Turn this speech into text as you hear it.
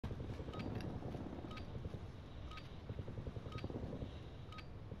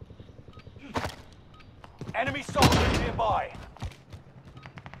Enemy soldiers nearby.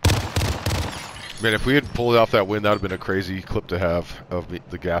 Man, if we had pulled off that win, that would have been a crazy clip to have of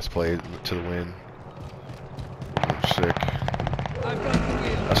the gas play to the win. Sick.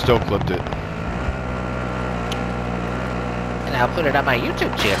 I still clipped it. And I'll put it on my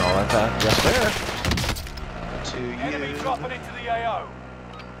YouTube channel. Yes, sir. Enemy dropping into the AO.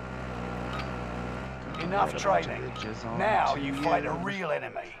 Enough training. Now you fight a real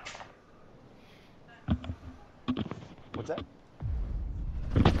enemy. What's that?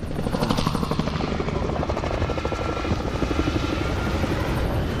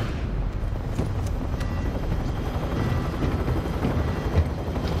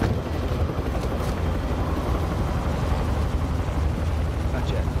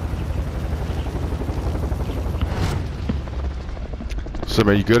 So,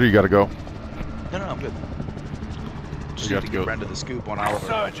 man, you good or you gotta go? No, I'm good. Just You have have to to get round to the scoop on Oliver.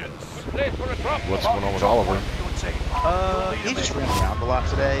 What's going on with Oliver? He just ran around a lot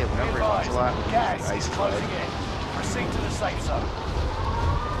today, and whenever he runs a lot, Gas he's is ice closing flood. in. Proceed to the safe zone.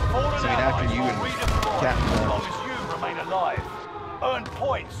 So, I mean, after you and Captain as long as you remain alive. Earn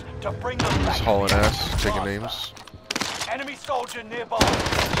points to bring them back. Just hauling ass, taking names. Enemy soldier nearby.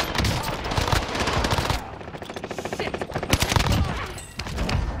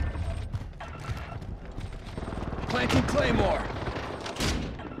 Planting Claymore.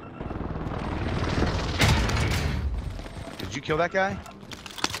 Did you kill that guy?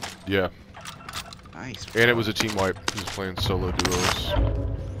 Yeah. Nice. And it was a team wipe. He was playing solo duos.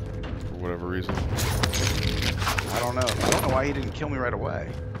 For whatever reason. I don't know. I don't know why he didn't kill me right away.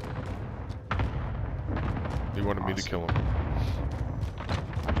 He wanted me to kill him.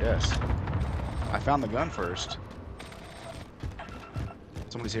 I guess. I found the gun first.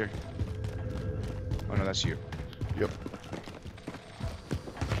 Somebody's here. Oh no, that's you. Yep.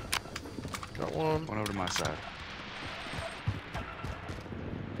 Got one. One over to my side.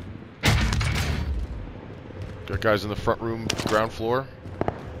 Got guys in the front room, ground floor.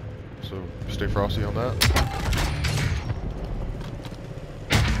 So stay frosty on that.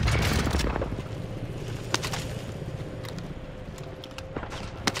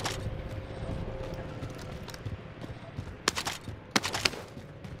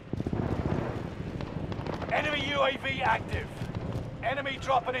 Enemy UAV active. Enemy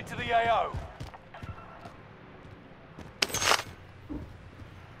dropping into the AO.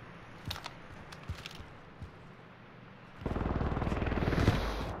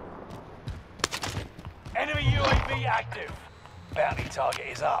 Enemy UAV active. Bounty target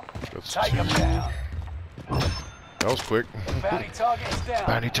is up. That's Take him down. That was quick. Bounty target is down.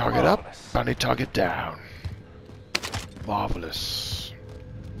 Bounty target up, Marvelous. bounty target down. Marvelous.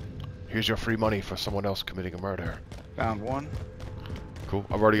 Here's your free money for someone else committing a murder. Found one. Cool.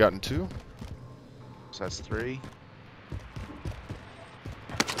 I've already gotten 2. So that's 3.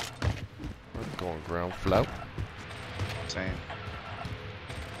 I'm going ground float. Same.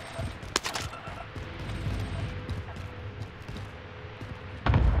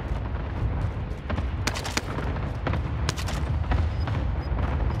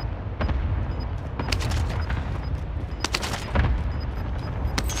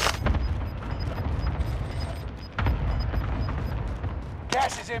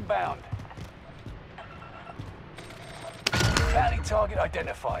 Gas is inbound. Bounty target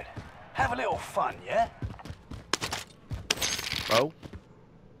identified. Have a little fun, yeah? Oh.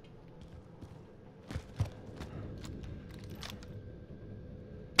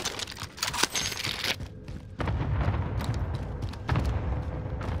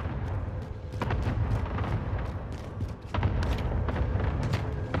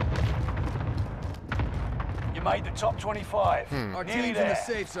 You made the top 25. Our Nearly team's in the there.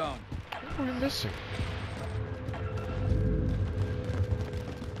 safe zone. What are we missing?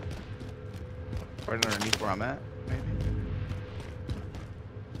 Right underneath where I'm at, maybe.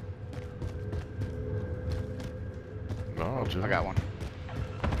 No, I'll just... I got one.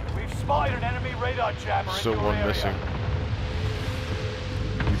 We've spotted an enemy radar jammer in Still your one area. missing.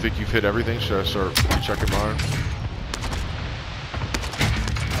 You think you've hit everything? Should I start checking mine?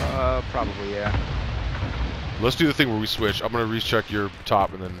 Probably, yeah. Let's do the thing where we switch. I'm gonna recheck your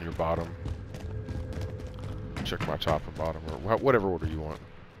top and then your bottom. Check my top and bottom, or whatever order you want.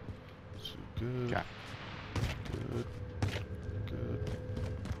 So good. Okay. Good. Good.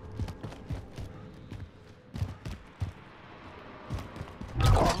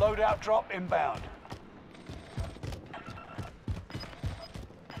 Got a loadout drop inbound.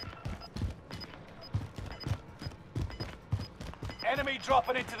 Enemy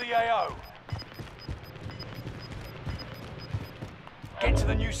dropping into the AO. Get to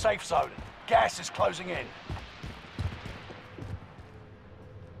the new safe zone. Gas is closing in.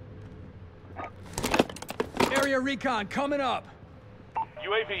 Area recon coming up.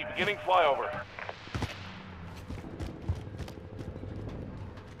 UAV beginning flyover.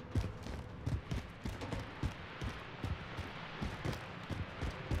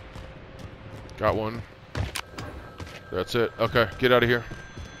 Got one. That's it. Okay, get out of here.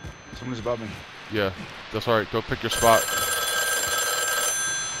 Someone's above me. Yeah, that's alright. Go pick your spot.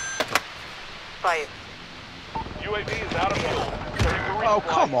 Five. UAV is out of fuel. Oh,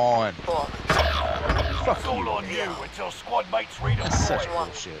 come on. 4. Fuck It's all you. on you until squad mates redeploy. That's such One.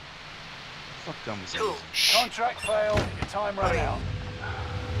 bullshit. Fuck dumb as 2. Contract failed. Your time ran out.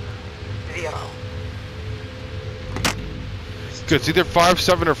 0. Good. It's either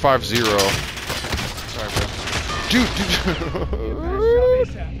 5-7 or 5-0. Sorry, bro. Dude.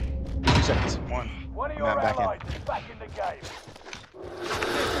 2 seconds. 1. One of your Matt, back in. allies is back in the game.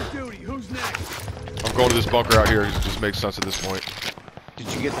 Extra duty. Who's next? I'm going to this bunker out here. It just makes sense at this point. Did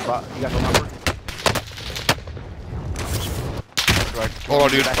you get the you got the number? Hold on,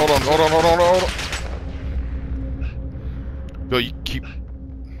 dude. Hold on. Bill, you keep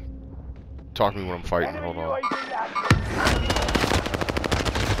talking to me when I'm fighting. Enemy Hold on. UAV active.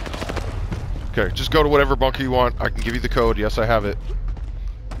 Okay, just go to whatever bunker you want. I can give you the code. Yes, I have it.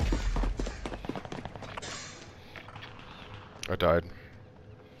 I died.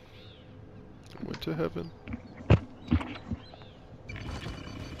 I went to heaven.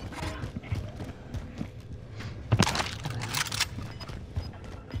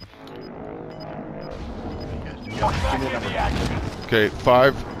 Back in the action. Okay,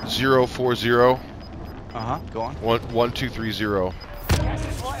 5040 Go on. 1230. Gas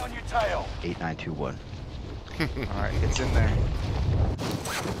is right on your tail. 8921. Alright, it's in there.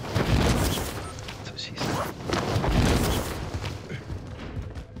 So she said.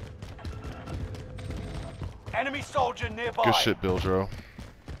 Enemy soldier nearby. Good shit, Bildro.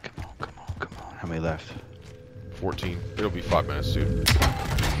 Come on. How many left? 14. It'll be 5 minutes, dude.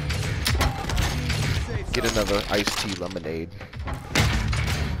 Get another iced tea lemonade.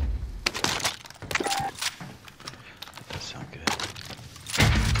 That sound good.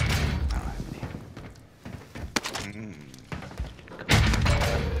 I don't have any.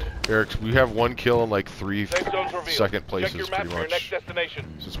 Eric, we have 1 kill in like 3 Safe zones revealed. second Check places, your map pretty for your next much, destination.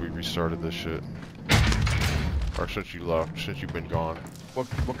 since we restarted this shit. Or since you left, since you've been gone. What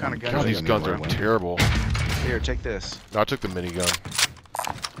kind of gun? God, is these it? guns are terrible. Here, take this. No, I took the minigun.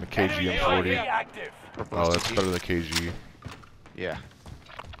 The Enemy KG UAV M40. active. Purple Oh, that's STG. better than KG. Yeah.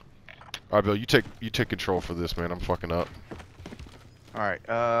 Alright, Bill, you take control for this, man. I'm fucking up. Alright,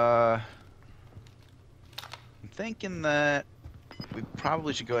 I'm thinking that we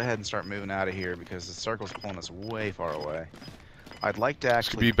probably should go ahead and start moving out of here because the circle's pulling us way far away. I'd like to This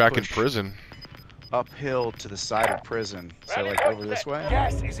actually could be back in push prison. uphill to the side of prison. So like over this way?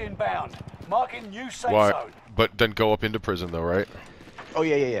 Gas is inbound. Marking new safe Why? zone. But then go up into prison, though, right? Oh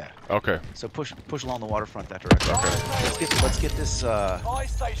yeah. Okay. So push along the waterfront that direction. Okay. Let's get this Buy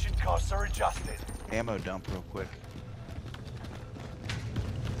station costs are adjusted. ammo dump real quick.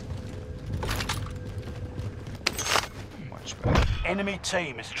 Much better. Enemy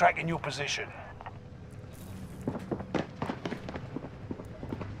team is tracking your position.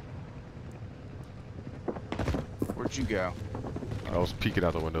 Where'd you go? I was peeking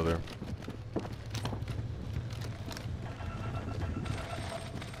out the window there.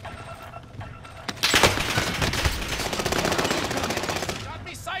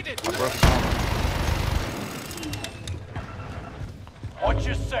 I broke his armor. Watch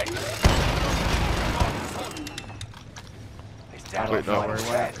your six. It's down Wait, no. to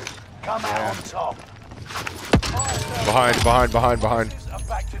 10. Come out on top. Behind. Forces are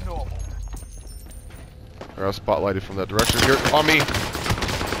back to normal. Or I was spotlighted from that direction. Here, on me.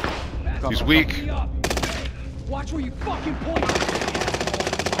 He's weak. Watch where you fucking point.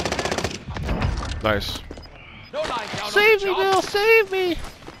 Nice. No lying down. Save me, Bill! Save me!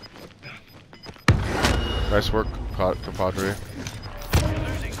 Nice work, compadre. You're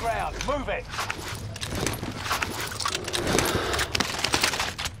losing ground. Move it.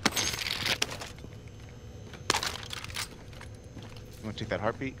 You want to take that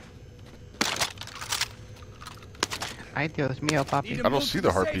heartbeat? Ay, Dios mío, papi. Need to I don't move see to the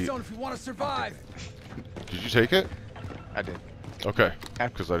safe heartbeat. zone if you want to survive. Did you take it? I did. Okay. After,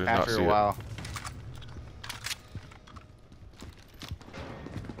 Because I did not after see a while.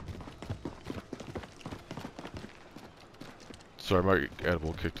 Sorry, my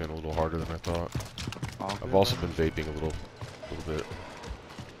edible kicked in a little harder than I thought. All I've good, also bro. been vaping a little bit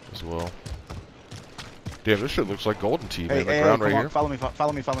as well. Damn, this shit looks like golden tea, man. The ground right come on, here.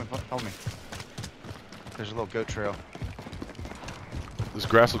 follow me. There's a little goat trail. This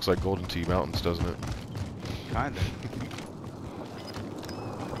grass looks like golden tea mountains, doesn't it? Kinda.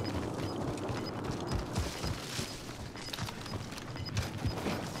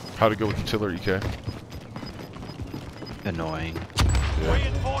 How'd it go with the tiller, EK? Annoying.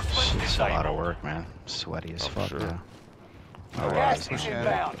 Reinforcements It's a lot of disabled. work, man. Sweaty as Oh, fuck sure. now. Gas is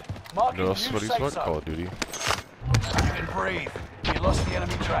inbound. Marking No, new somebody's safe what? zone. Call of Duty. You can breathe. You lost the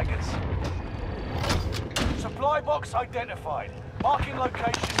enemy trackers. Supply box identified. Marking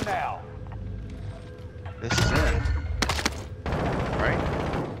location now. This is in. Right?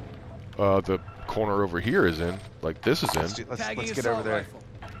 The corner over here is in. Like, this is in. Tagging Let's get over assault there. rifle.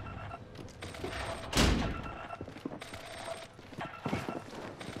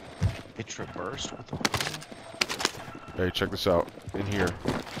 It traversed with the. Hey, check this out. In here.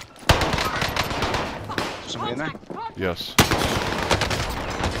 Is somebody in there? Yes.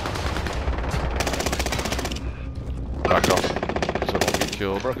 Back off. So don't get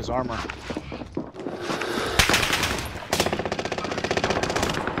killed. Broke his armor.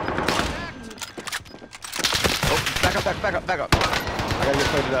 Oh, back up, back up, back up. I gotta get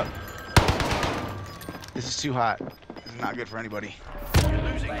plated up. This is too hot. This is not good for anybody. You're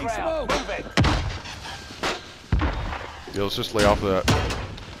losing ground. smoke. Move it. Yeah, let's just lay off of that.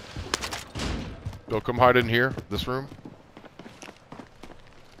 Bill, come hide in here, this room.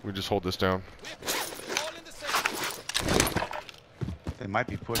 We just hold this down. They might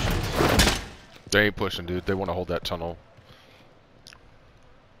be pushing. They ain't pushing, dude. They want to hold that tunnel.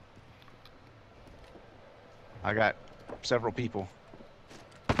 I got several people.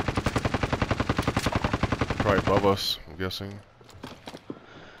 Probably above us, I'm guessing.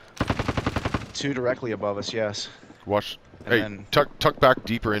 2 directly above us, yes. Watch. And Hey, then- tuck back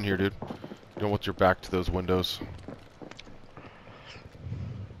deeper in here, dude. You don't want your back to those windows.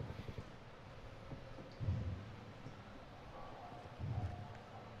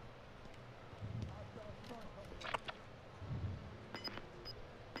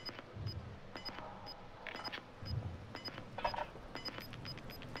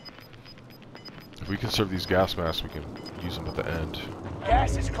 If we conserve these gas masks, we can use them at the end.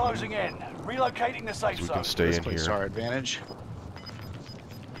 Gas is closing in. Relocating the safe So we zone. can stay This in plays here. to our advantage.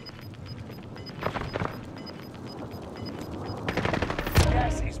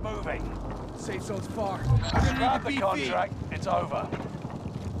 Gas is moving. Safe zone's far. We're gonna Grab need the the BP. contract. It's over.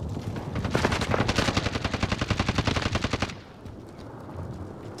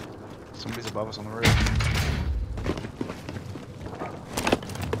 Somebody's above us on the roof.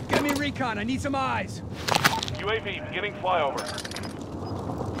 Get me recon. I need some eyes. UAV beginning flyover.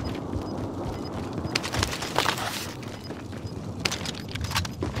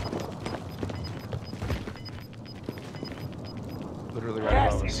 Literally right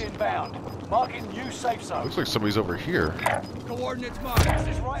Gas above is us. inbound. Marking new safe zone. Looks like somebody's over here. Coordinates marked. Gas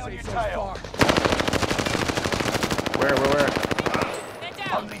is right on Safe your zone's tail. far. Where?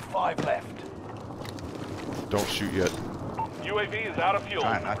 Only 5 left. Don't shoot yet. UAV is out of fuel.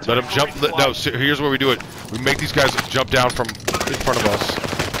 Trying not to. Let them jump. No, here's where we do it. We make these guys jump down from in front of us.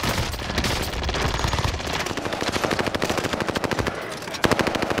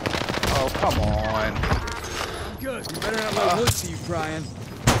 Oh, come on. Good. You better not let Wood see you crying.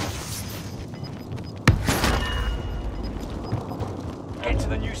 Get to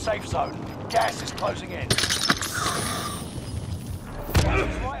the new safe zone. Gas is closing in. Gas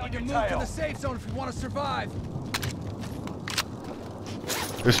is right on Need to your move to tail. the safe zone if you want to survive.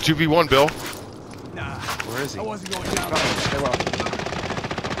 It's 2v1, Bill. Nah, Where is he? I wasn't going down. Stay well.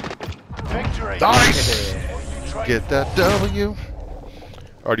 Victory. Nice! You trained Get that for. W.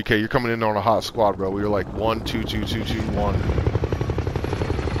 RDK, you're coming in on a hot squad, bro. We were like 1, 2, 2, 2, 2, 1.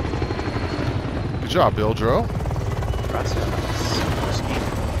 Good job, Bill Dro.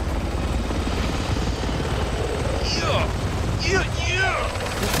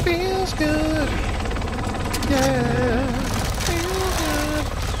 It feels good. Yeah. Feels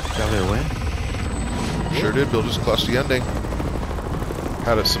good. Got their win? Sure did. Bill just clutched the ending.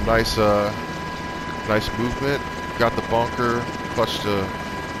 Had some nice, nice movement. Got the bunker. Clutched a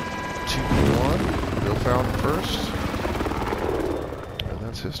 2-1. Bill found first. And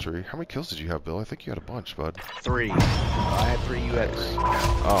that's history. How many kills did you have, Bill? I think you had a bunch, bud. 3. I had 3. You had 3.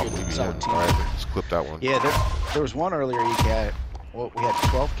 Oh, Good, maybe solid yeah. team. Alright, let's clip that one. Yeah, there was one earlier. You got. Well, we had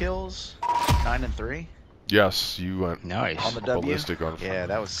 12 kills, 9 and 3 Yes, you went Nice. on the W. ballistic on. Yeah,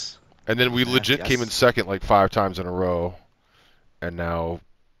 that was. And then we legit yes. came in second like 5 times in a row. And now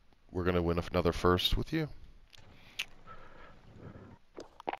we're gonna win another first with you.